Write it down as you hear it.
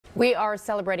We are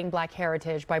celebrating Black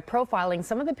heritage by profiling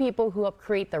some of the people who helped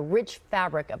create the rich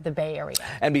fabric of the Bay Area.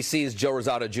 NBC's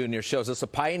Rosato Jr. shows us a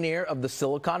pioneer of the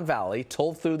Silicon Valley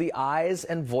told through the eyes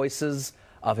and voices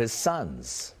of his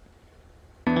sons.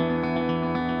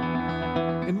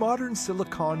 In modern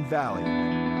Silicon Valley,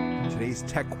 today's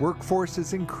tech workforce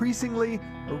is increasingly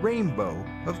a rainbow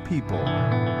of people.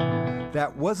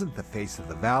 That wasn't the face of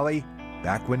the valley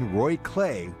back when Roy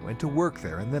Clay went to work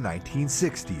there in the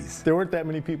 1960s. There weren't that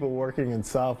many people working in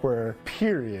software,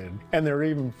 period. And there were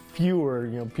even fewer,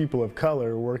 people of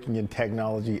color working in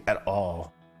technology at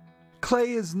all.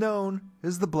 Clay is known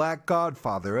as the Black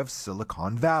Godfather of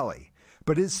Silicon Valley,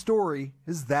 but his story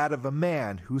is that of a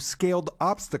man who scaled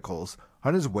obstacles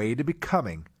on his way to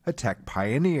becoming a tech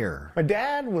pioneer. My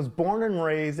dad was born and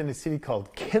raised in a city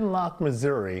called Kinloch,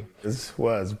 Missouri. This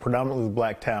was predominantly a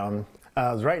black town.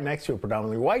 It was right next to a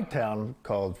predominantly white town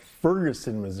called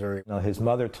Ferguson, Missouri. Now, his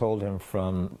mother told him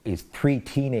from his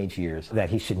pre-teenage years that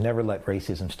he should never let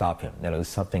racism stop him, that it was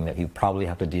something that he'd probably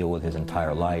have to deal with his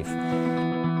entire life.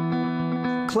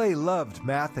 Clay loved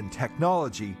math and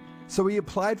technology, so he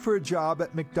applied for a job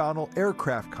at McDonnell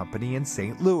Aircraft Company in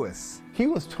St. Louis. He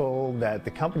was told that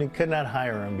the company could not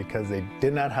hire him because they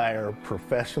did not hire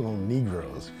professional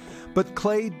Negroes. But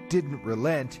Clay didn't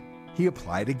relent. He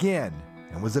applied again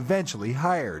and was eventually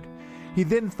hired. He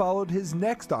then followed his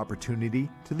next opportunity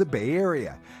to the Bay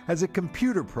Area as a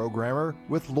computer programmer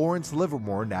with Lawrence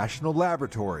Livermore National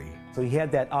Laboratory. So he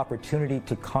had that opportunity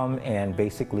to come and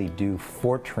basically do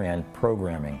Fortran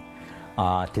programming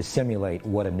to simulate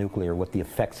what the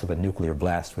effects of a nuclear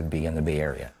blast would be in the Bay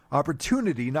Area.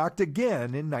 Opportunity knocked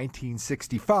again in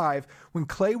 1965 when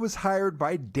Clay was hired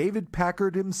by David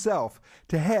Packard himself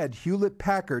to head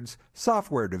Hewlett-Packard's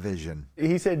software division.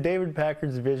 He said David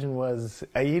Packard's vision was,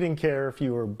 he didn't care if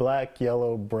you were black,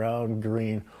 yellow, brown,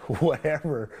 green,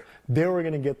 whatever. They were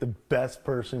going to get the best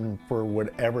person for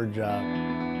whatever job.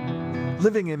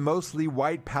 Living in mostly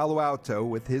white Palo Alto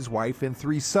with his wife and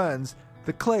 3 sons,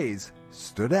 the Clays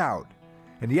stood out.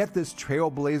 And yet this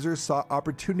trailblazer saw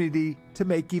opportunity to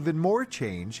make even more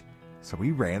change, so he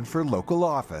ran for local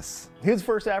office. He was the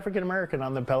first African American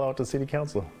on the Palo Alto City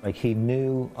Council. Like, he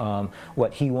knew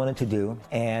what he wanted to do,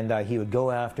 and he would go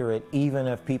after it even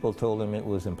if people told him it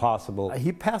was impossible.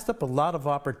 He passed up a lot of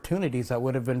opportunities that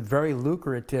would have been very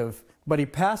lucrative, but he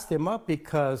passed them up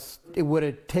because it would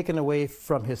have taken away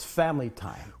from his family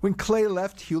time. When Clay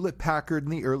left Hewlett-Packard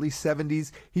in the early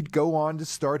 70s, he'd go on to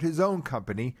start his own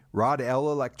company, Rod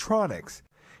L Electronics.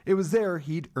 It was there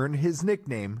he'd earned his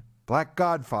nickname, Black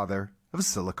Godfather of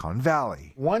Silicon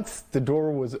Valley. Once the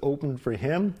door was open for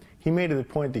him, he made it a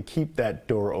point to keep that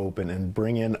door open and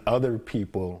bring in other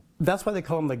people. That's why they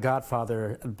call him the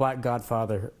Godfather, Black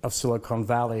Godfather of Silicon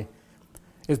Valley,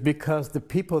 is because the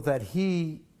people that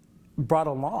he brought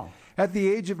along. At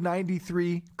the age of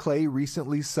 93, Clay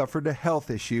recently suffered a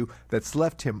health issue that's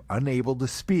left him unable to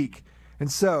speak. And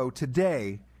so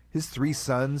today, his 3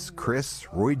 sons, Chris,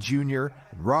 Roy Jr.,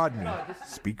 and Rodney,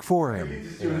 speak for him.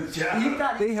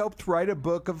 They helped write a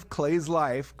book of Clay's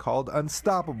life called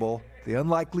Unstoppable, the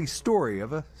unlikely story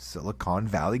of a Silicon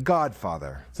Valley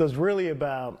godfather. So it's really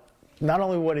about not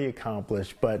only what he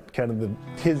accomplished, but kind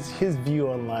of his view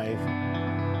on life.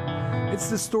 It's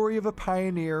the story of a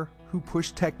pioneer who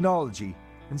pushed technology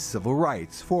and civil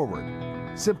rights forward,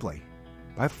 simply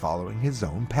by following his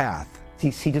own path.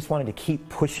 He just wanted to keep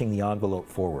pushing the envelope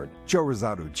forward.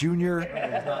 Rosato Jr.,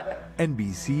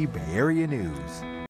 NBC Bay Area News.